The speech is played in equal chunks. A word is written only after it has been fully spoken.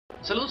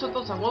Saludos a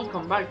todos and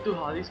welcome back to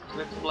Xalisco's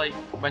Let's Play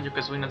Banjo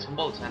Kazooie Nuts and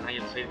Bolts, and I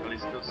am saying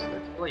Xalisco's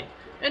Let's Play.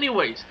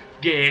 Anyways,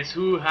 guess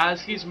who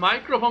has his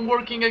microphone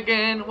working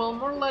again? Well,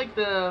 more like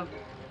the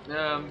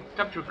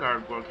capture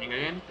card working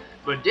again,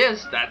 but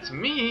yes, that's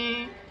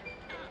me!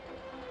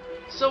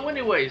 So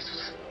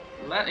anyways,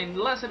 in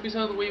the last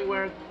episode we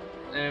were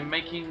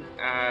making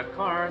a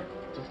card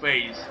to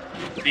face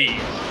this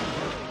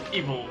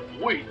evil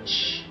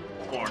witch,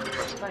 for the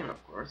first time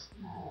of course.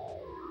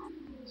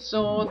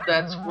 So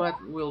that's what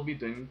we'll be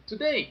doing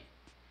today.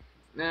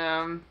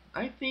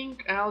 I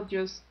think I'll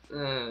just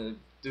do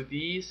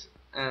these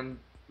and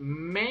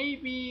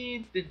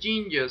maybe the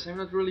gingers, I'm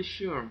not really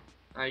sure.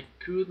 I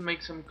could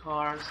make some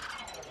cards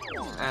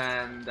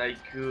and I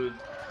could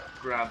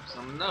grab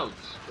some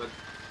notes, but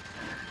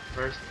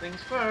first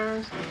things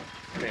first,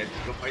 let's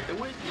go fight the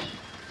witch.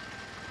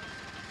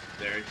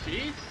 There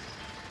she is.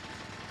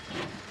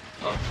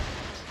 Oh,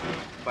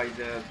 by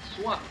the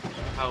swamp.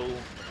 How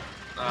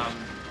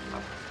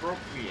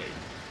appropriate.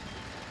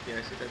 Did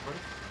I say that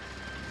right?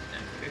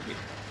 Yeah,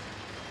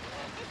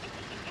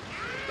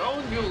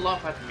 don't you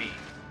laugh at me.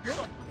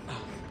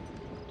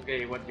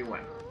 Okay, what do you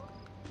want?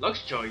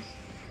 L.O.G's choice.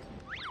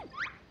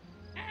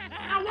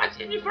 What's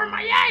in it for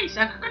my eyes?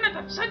 A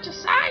coconut of such a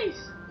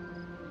size!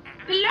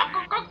 The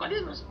loco coco,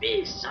 this must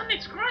be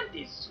Sonic's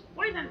Gruntis.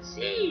 Wait and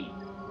see.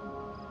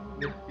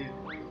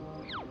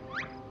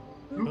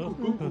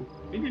 Loco,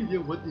 any idea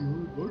what the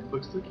old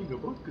Lordbug's talking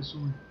about,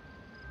 Kazooie?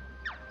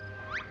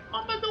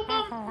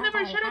 Mumbo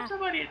never shut up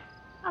about it.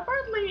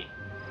 Apparently,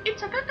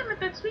 it's a coconut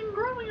that's been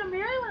growing on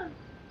the island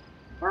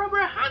for over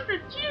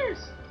 100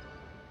 years.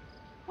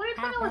 When it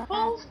finally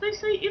falls, they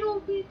say it'll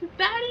be the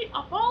daddy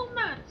of all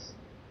nuts.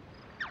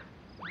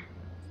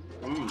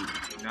 Ooh,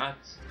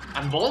 nuts.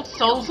 And bolts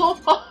also?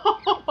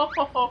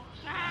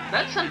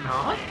 That's a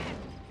nut?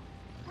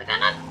 With a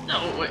nut?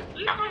 No, wait.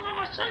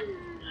 Loco, son,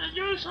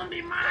 you son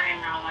be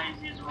mine, always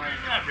this way,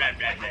 blah blah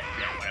blah blah,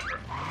 whatever.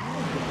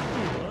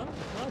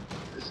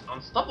 It's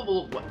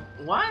unstoppable. What?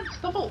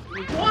 Unstoppable?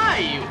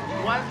 Why?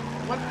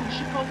 What could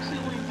she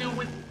possibly do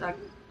with a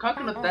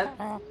coconut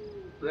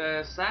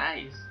that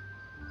size?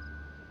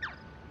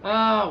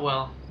 Ah,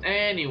 well.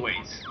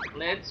 Anyways,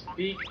 let's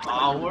pick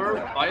our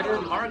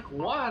fighter Mark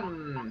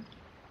 1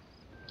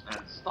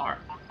 and start.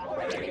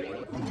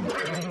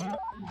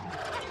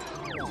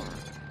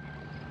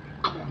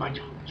 Come on,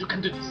 Banjo, you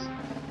can do this.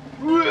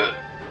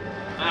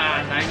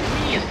 And I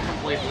missed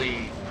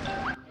completely.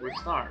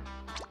 Restart.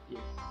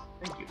 Yes,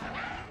 thank you.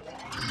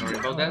 Sorry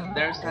about that.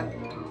 There's a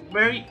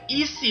very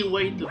easy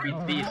way to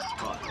beat this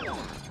spot.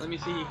 Let me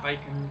see if I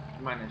can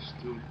manage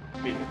to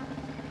beat it.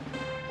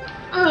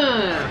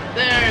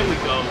 There we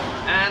go,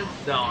 and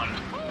done.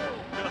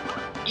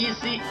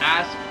 Easy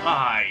as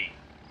pie.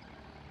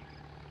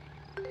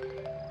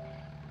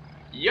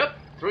 Yup,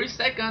 3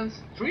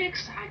 seconds. 3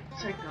 exact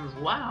seconds,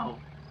 wow.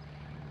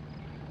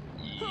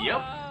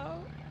 Yup.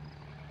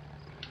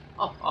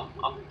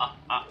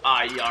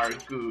 I are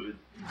good.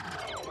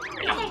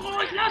 Loco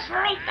is lost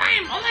for all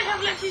time. All I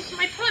have left is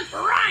my talent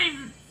for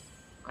rhyme.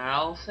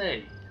 I'll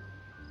say.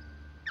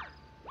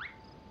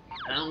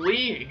 And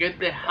we get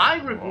the high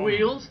grip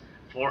wheels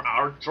for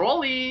our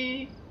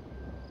trolley.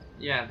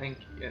 Yeah, thank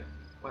you. Yeah.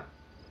 What?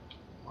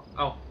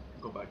 Oh,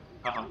 go back.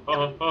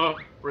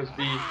 Press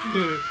B.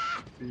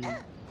 B.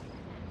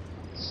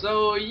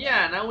 So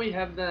yeah, now we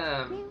have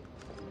the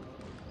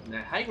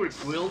high grip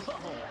wheels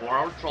for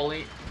our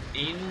trolley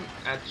in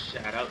at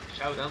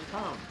Showdown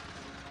Town.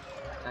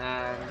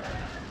 And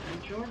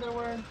I'm sure there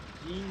were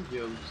Gingos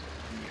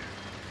here.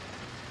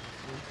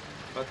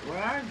 But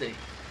where are they?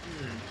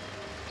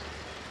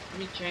 Let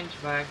me change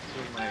back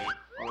to my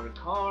other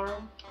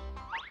car.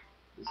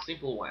 The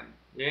simple one.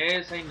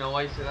 Yes, I know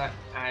I said that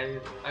I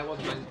was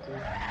going to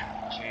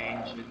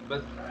change it,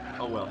 but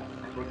oh well,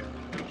 I forgot.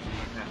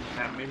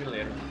 Nah, maybe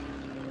later.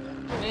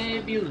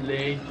 Maybe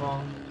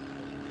later.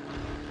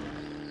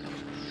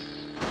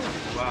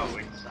 Wow,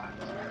 it sucks.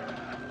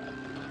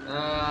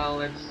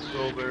 Let's go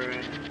over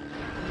and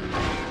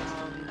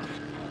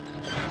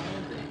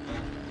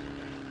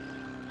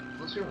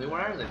well, seriously,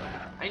 where are they?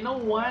 I know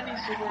one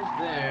is over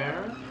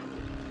there.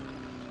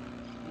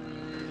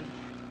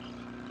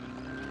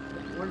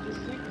 Where's the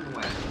second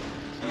one?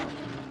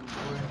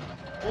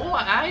 Oh,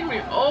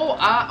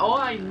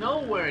 I know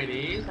where it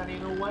is, and I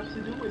know what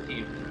to do with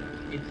him.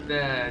 It's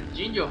the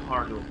Ginger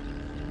Hurdle.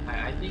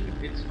 I think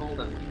it's called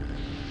a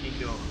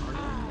Ginger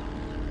Hurdle.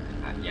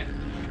 Yeah,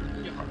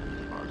 Ginger Hurdle.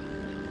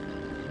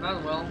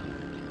 Not well.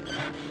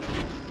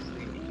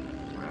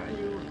 Where are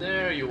you?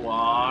 There you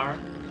are.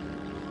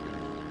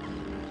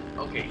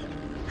 Okay.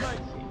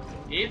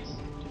 It's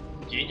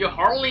Ginger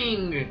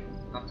Hurling,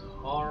 not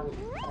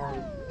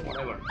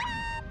whatever.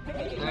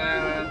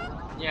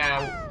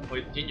 Yeah,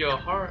 with Ginger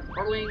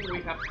Hurling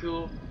we have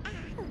to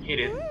hit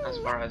it as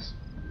far as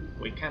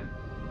we can.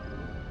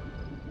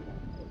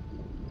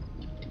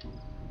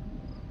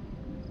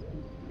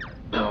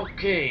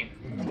 Okay,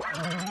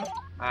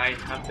 I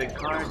have the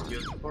card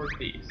just for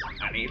this,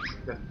 and it's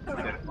the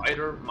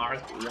Fighter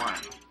Mark 1.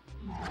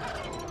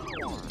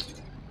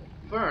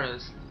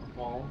 First of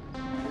all,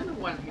 we don't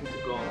want him to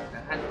go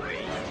that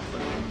way,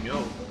 but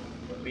no,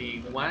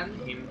 we want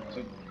him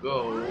to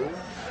go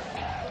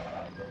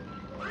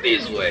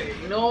this way.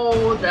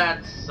 No,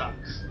 that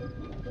sucks.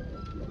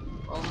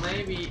 Well,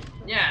 maybe,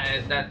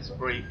 yeah, that's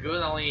pretty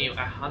good. Only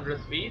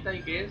 100 feet, I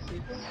guess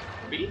it's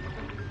feet?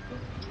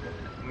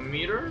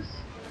 Meters?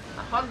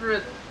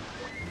 100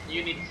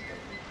 units.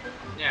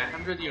 Yeah,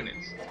 100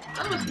 units.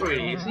 That was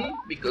pretty easy,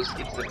 because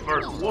it's the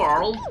first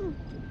world.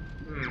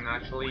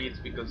 Actually, it's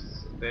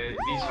because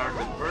these are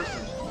the first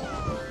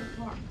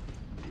ones.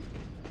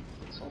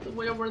 It's all the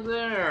way over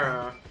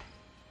there.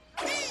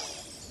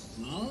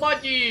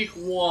 Magic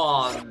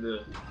wand!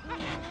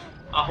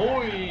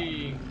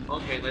 Ahoy!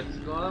 Okay, let's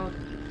go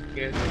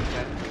get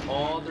that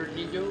other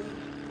ninja,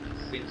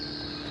 since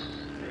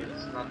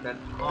it's not that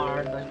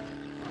hard.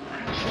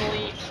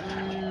 Actually,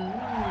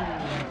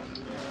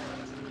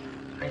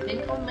 I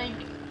think I'll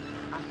make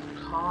a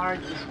card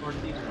just for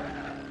this one.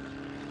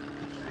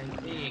 I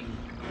think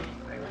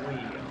I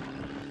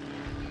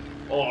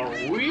will. Or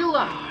will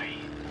I?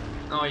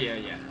 Oh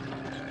yeah.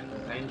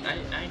 I'm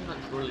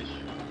not really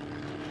sure.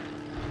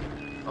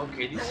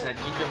 Okay, this is a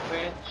ninja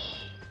fetch.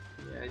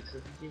 Yeah, it's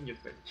a ninja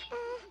fetch.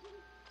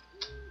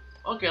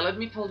 Okay, let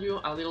me tell you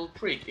a little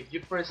trick. If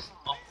you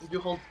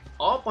hold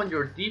up on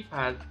your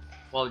D-pad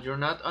while you're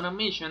not on a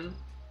mission,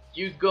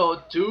 you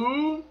go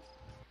to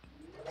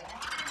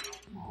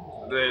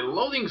the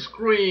loading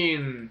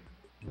screen.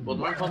 But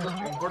more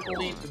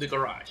importantly, to the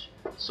garage.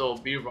 So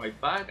be right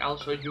back. I'll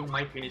show you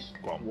my finished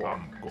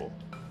work.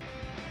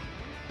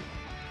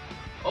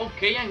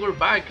 Okay, and we're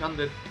back on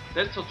the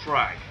test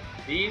track.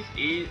 This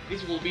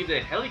will be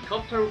the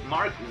helicopter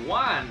Mark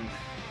 1.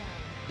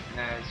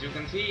 As you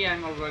can see,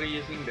 I'm already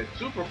using the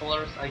 2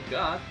 propellers I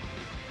got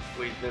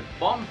with the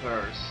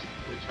bumpers,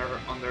 which are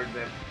under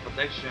the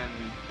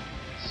protection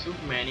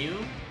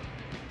submenu.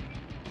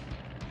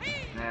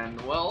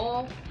 And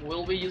well,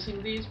 we'll be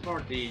using these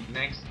for the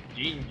next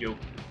Jinjo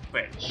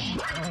fetch.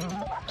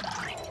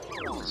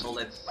 So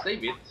let's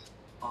save it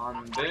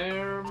on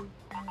there.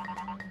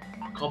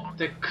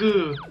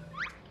 Kopteku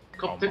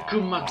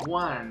Mark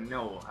 1.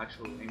 No,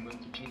 actually, I'm going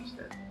to change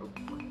that.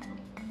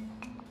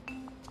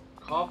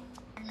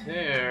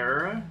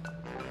 Copter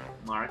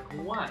Mark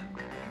 1.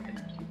 Thank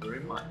you very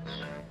much.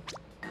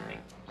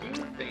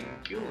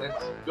 Thank you.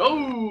 Let's go!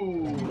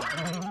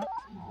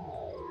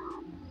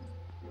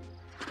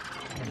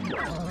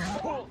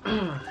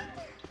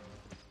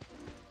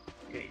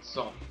 Okay,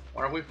 so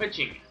what are we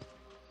fetching?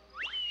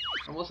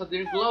 It was a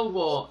dear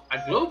Globo. A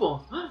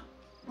Globo?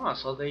 Oh,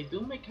 so they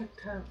do make a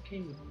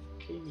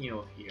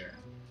cameo here.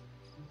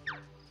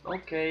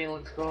 Okay,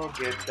 let's go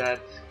get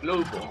that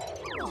Globo.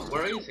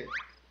 Where is it?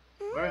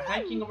 We're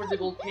hiking over the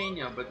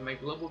volcano, but my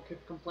Globo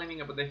kept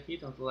complaining about the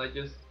heat until I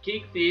just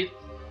kicked it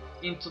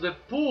into the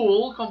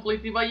pool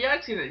completely by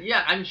accident.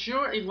 Yeah, I'm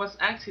sure it was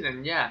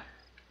accident, yeah.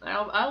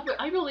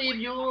 I believe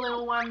you,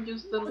 little one,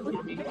 just don't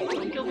hit me.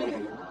 Kill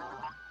me.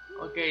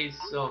 Okay,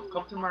 so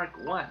Copter Mark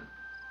 1.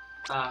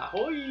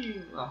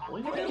 Ahoy!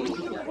 Ahoy!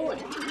 Ahoy!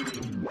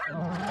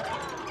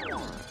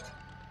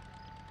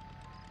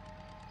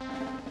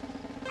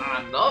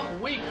 And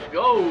off we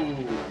go!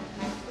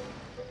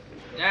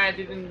 Yeah, I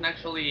didn't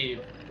actually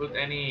put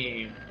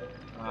any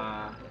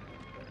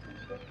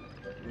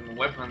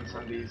weapons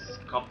on this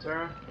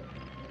copter.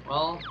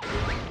 Well,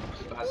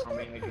 it's bad for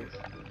me, I guess.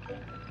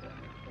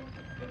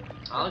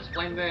 I'll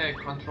explain the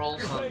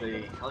controls on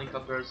the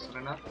helicopter soon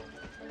enough.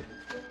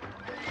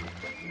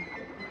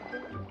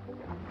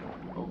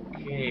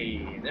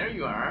 Okay, there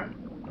you are.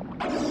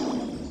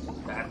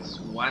 That's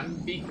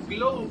one big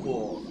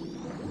Globo.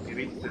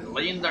 Maybe it's the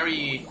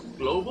legendary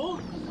Globo?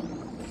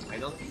 I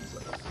don't think so.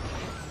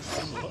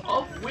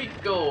 Off we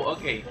go!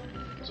 Okay,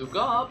 to go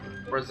up,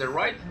 press the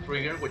right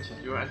trigger, which is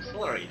your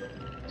accelerate.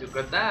 To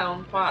go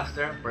down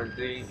faster, press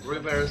the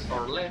reverse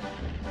or left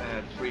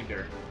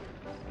trigger.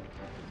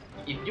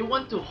 If you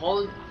want to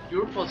hold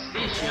your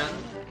position,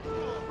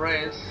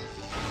 press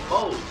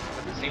both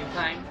at the same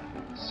time,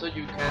 so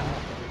you can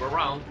move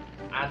around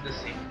at the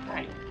same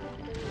time.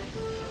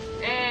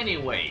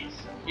 Anyways,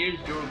 here's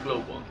your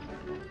Globo.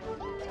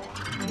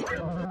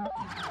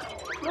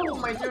 Oh,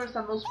 my dearest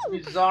and most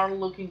bizarre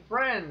looking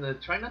friend,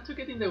 try not to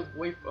get in the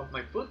way of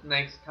my foot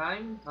next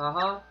time.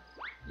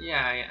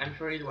 Yeah, I'm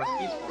sure it was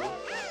his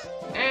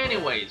fault.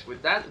 Anyways,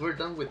 with that, we're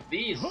done with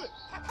this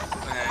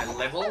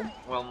level.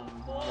 Well,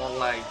 more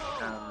like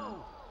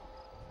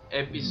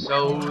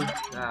episode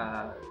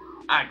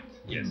act.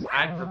 Yes,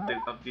 act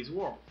of this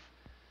world.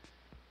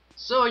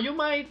 So you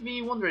might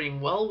be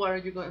wondering, well, what are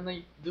you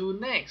gonna do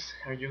next?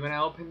 Are you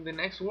gonna open the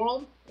next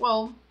world?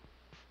 Well,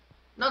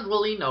 not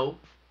really, no.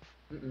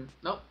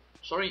 Nope,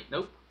 sorry,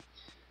 nope.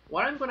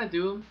 What I'm gonna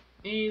do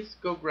is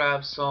go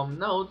grab some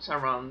notes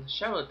around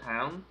Shadow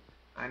Town.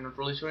 I'm not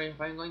really sure if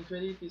I'm going to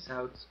edit this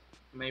out.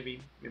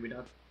 Maybe, maybe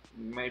not.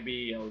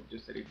 Maybe I'll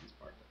just edit this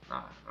part.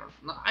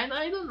 No,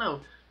 I don't know.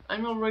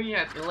 I'm already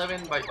at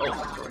 11 by... Oh,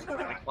 sorry,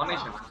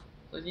 explanation.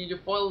 Let's need to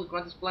foil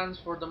Grunti's plans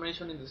for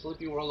domination in the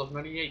sleepy world of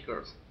 90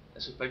 acres. I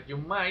suspect you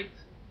might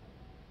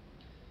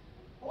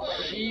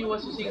She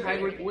was using high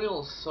grip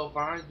wheels. So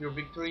far, your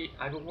victory.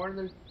 I've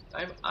awarded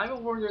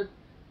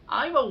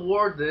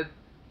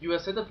you a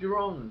set of your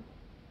own.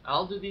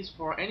 I'll do this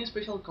for any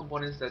special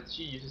components that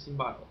she uses in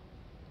battle.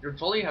 Your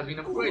trolley has been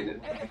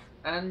upgraded,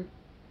 and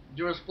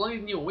your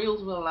splendid new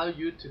wheels will allow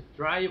you to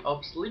drive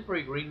up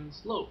slippery green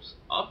slopes.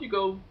 Off you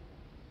go!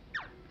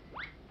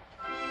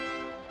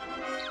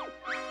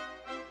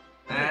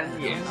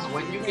 And yes,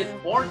 when you get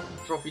 4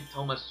 Trophy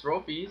Thomas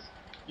trophies,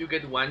 you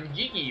get 1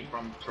 Jiggy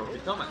from Trophy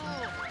Thomas.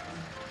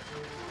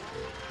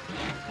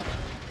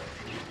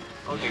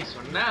 Okay,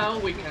 so now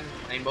we can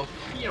climb up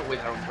here with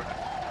our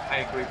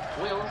high grip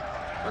wheels,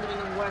 but we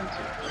don't want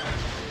to.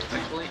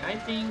 Actually, I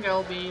think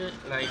I'll be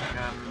like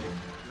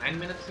 9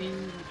 minutes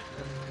in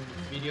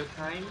video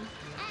time,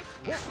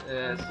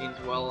 since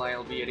well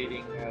I'll be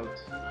editing out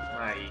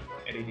my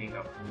editing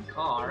of the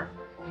car.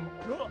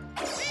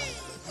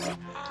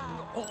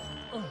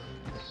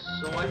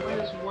 So I might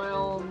as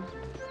well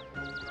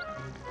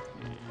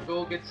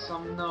go get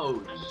some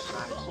notes,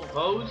 I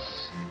suppose.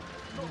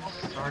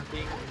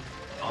 Starting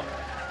up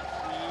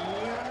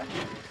here.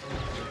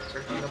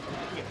 Starting up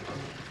here.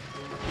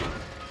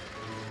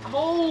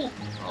 Oh!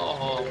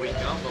 Oh, we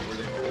jump over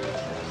the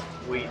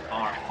hole. We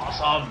are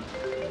awesome!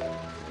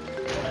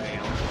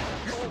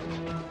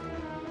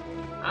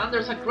 And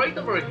there's a crate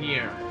over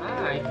here.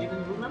 Ah, I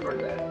didn't remember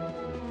that.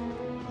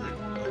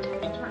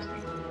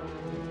 Interesting.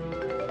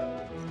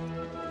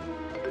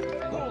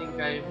 I don't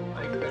think I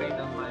got it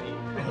on my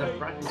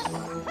practice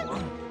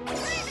file.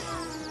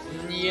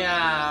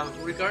 Yeah,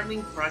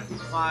 regarding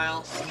practice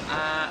file,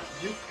 I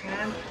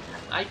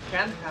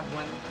can't have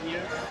one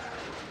here,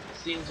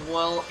 since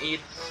well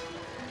it's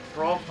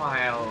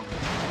profile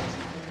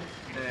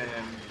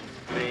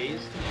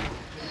based.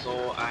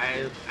 So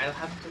I'll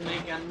have to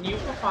make a new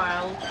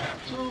profile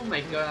to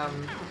make a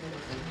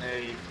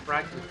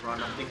practice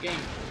run of the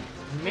game.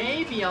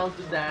 Maybe I'll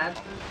do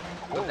that,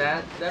 but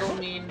that'll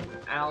mean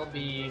I'll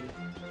be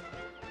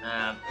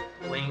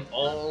playing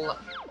all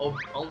of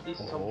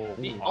this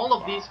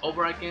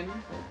over again.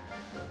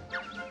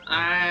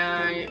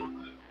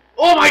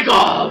 Oh my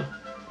god!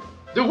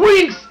 The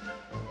wings!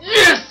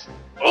 Yes!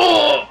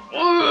 Oh,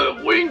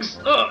 wings!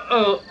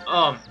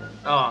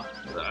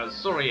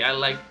 Sorry, I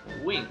like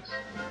wings.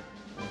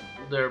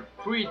 They're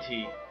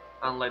pretty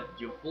and let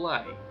you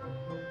fly.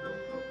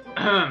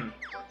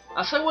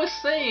 As I was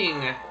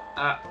saying,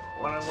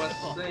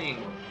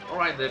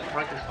 alright, the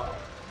practice file.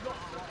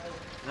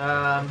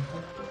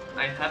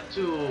 I have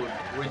to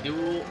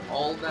redo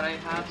all that I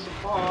have so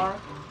far,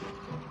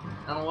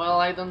 and well,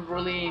 I don't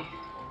really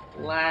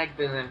like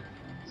the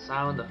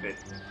sound of it.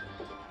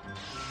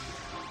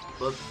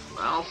 But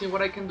I'll see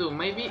what I can do.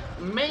 Maybe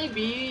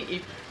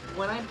if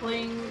when I'm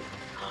playing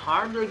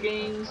harder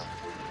games,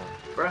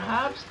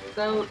 perhaps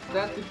that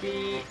would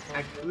be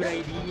a good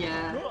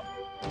idea.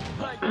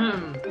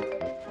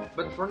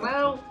 But for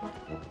now,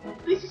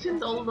 this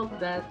isn't all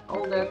that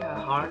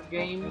a hard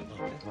game.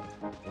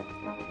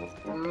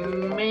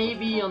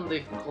 Maybe on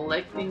the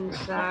collecting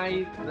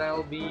side,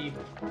 I'll be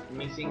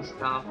missing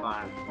stuff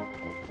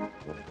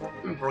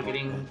and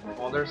forgetting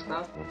other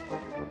stuff.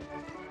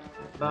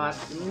 But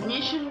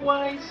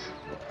mission-wise,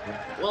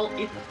 well,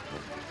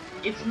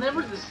 it's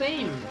never the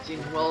same,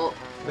 since well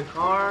the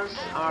cars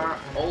are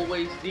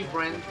always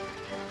different,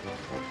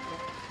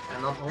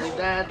 and not only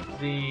that,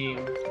 the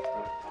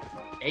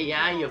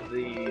AI of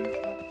the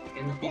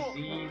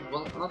NPCs,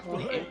 well, not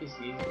only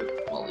NPCs, but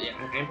well, yeah,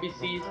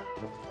 NPCs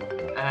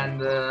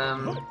and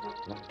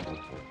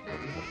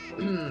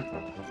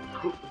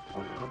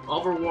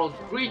overworld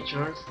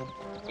creatures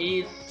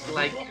is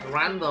like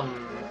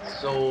random.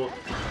 So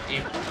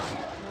if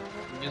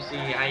you see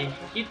I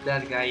hit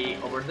that guy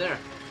over there,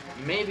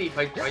 maybe if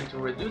I try to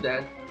redo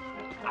that,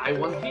 I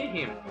won't hit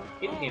him.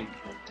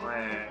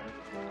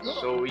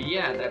 So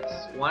yeah,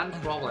 that's one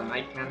problem.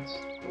 I can't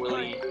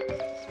really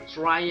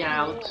try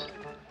out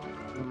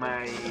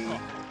my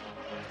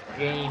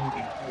game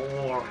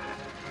before.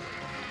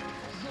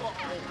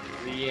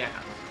 Yeah.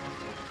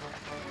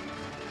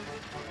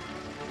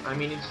 I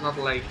mean, it's not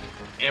like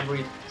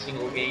every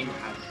single game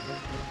has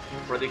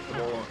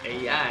predictable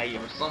AI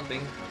or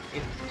something.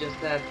 It's just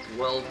that,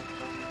 well,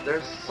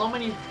 there's so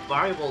many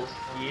variables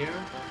here.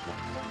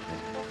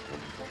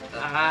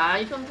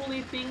 I don't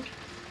really think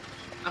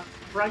a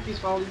practice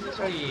file is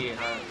necessary,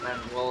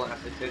 and well, as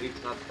I said,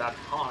 it's not that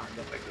hard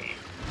of a game.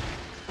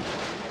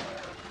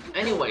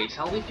 Anyways,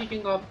 I'll be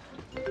picking up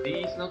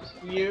these notes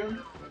here.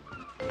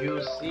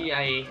 You see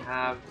I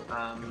have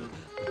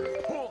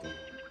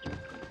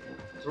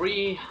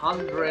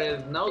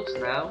 300 notes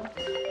now,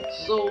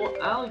 so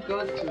I'll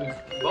go to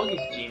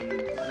Buggy's gym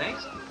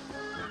next,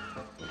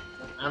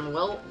 and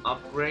well,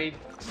 upgrade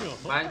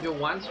Banjo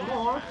once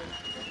more,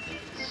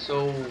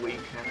 so we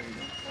can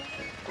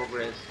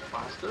progress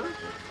faster.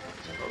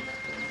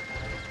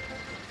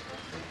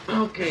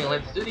 Okay,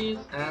 let's do this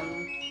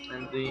and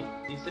end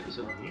this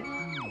episode here.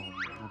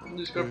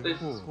 This carb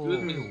tastes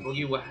good, means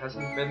Buggy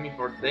hasn't fed me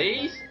for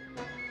days.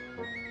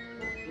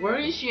 Where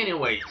is she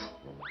anyways?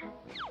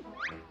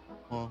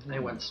 I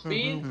want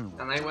speed,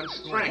 and I want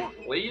strength,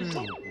 please.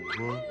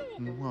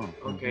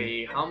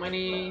 Okay, how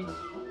many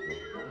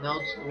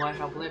notes do I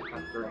have left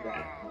after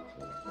that?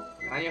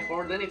 Can I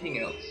afford anything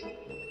else?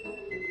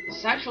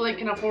 Yes, actually I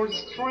can afford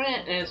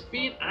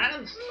speed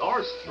and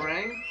or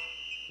strength.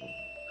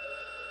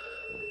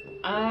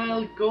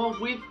 I'll go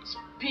with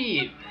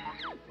speed.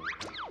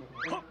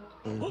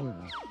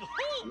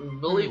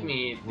 Believe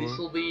me, this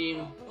will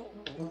be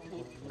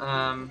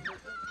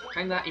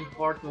kinda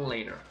important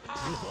later.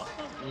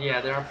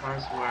 Yeah, there are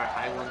parts where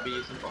I won't be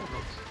using both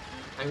notes.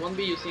 I won't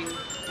be using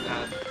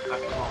that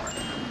at the moment.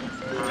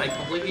 I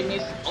completely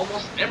missed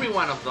almost every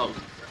one of those.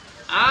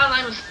 And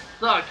I'm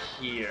stuck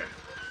here.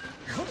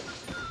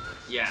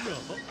 Yeah,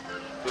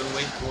 good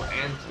way to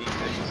end this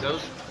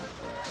episode.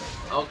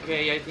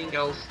 Okay, I think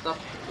I'll stop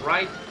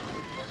right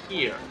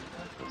here.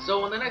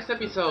 So in the next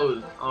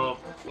episode of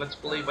Let's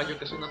Play Banjo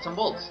Kazooie Nuts and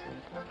Bolts,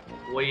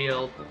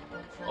 we'll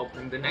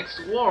open the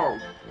next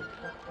world,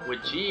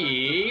 which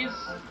is...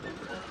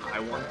 I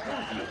won't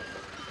tell you.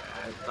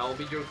 That'll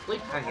be your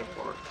cliffhanger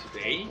for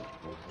today.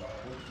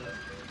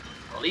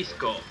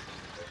 Xalisco.